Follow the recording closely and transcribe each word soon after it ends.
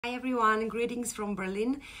Hi everyone, greetings from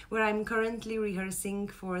Berlin, where I'm currently rehearsing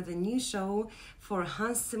for the new show for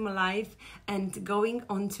Hans Zimmer Live and going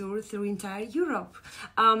on tour through entire Europe.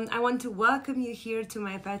 I want to welcome you here to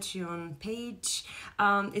my Patreon page.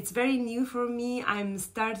 It's very new for me. I'm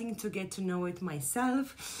starting to get to know it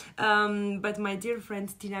myself, but my dear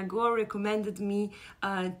friend Tina Gore recommended me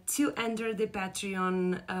to enter the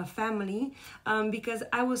Patreon family because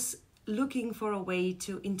I was looking for a way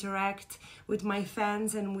to interact with my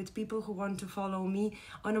fans and with people who want to follow me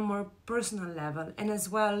on a more personal level, and as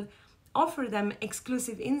well offer them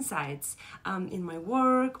exclusive insights in my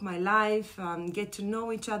work, my life, get to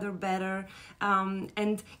know each other better,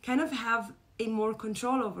 and kind of have a more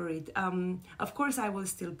control over it. Of course, I will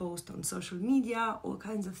still post on social media, all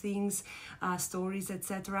kinds of things, stories,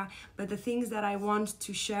 etc. But the things that I want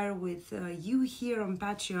to share with you here on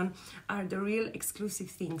Patreon are the real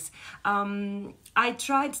exclusive things. I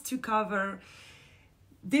tried to cover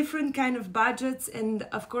different kind of budgets, and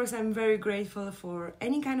of course I'm very grateful for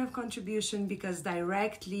any kind of contribution, because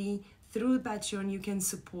directly through Patreon you can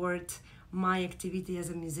support my activity as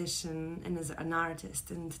a musician and as an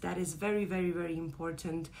artist, and that is very, very, very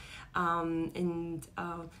important.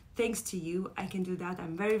 Thanks to you, I can do that.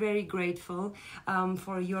 I'm very, very grateful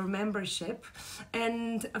for your membership.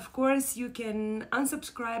 And of course, you can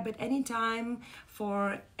unsubscribe at any time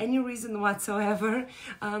for any reason whatsoever.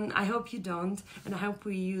 I hope you don't, and I hope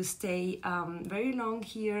you stay very long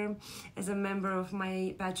here as a member of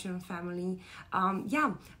my Patreon family.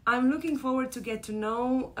 Yeah, I'm looking forward to get to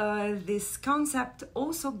know this concept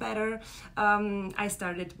also better. I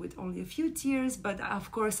started with only a few tiers, but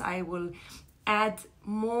of course I will add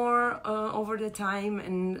more over the time,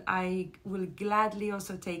 and I will gladly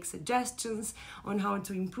also take suggestions on how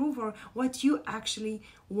to improve or what you actually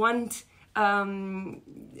want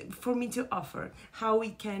for me to offer, how we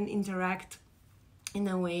can interact in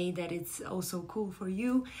a way that it's also cool for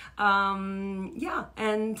you. Yeah,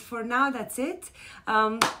 and for now that's it.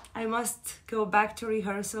 I must go back to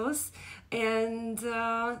rehearsals, and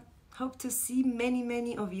hope to see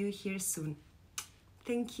many of you here soon.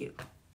 Thank you.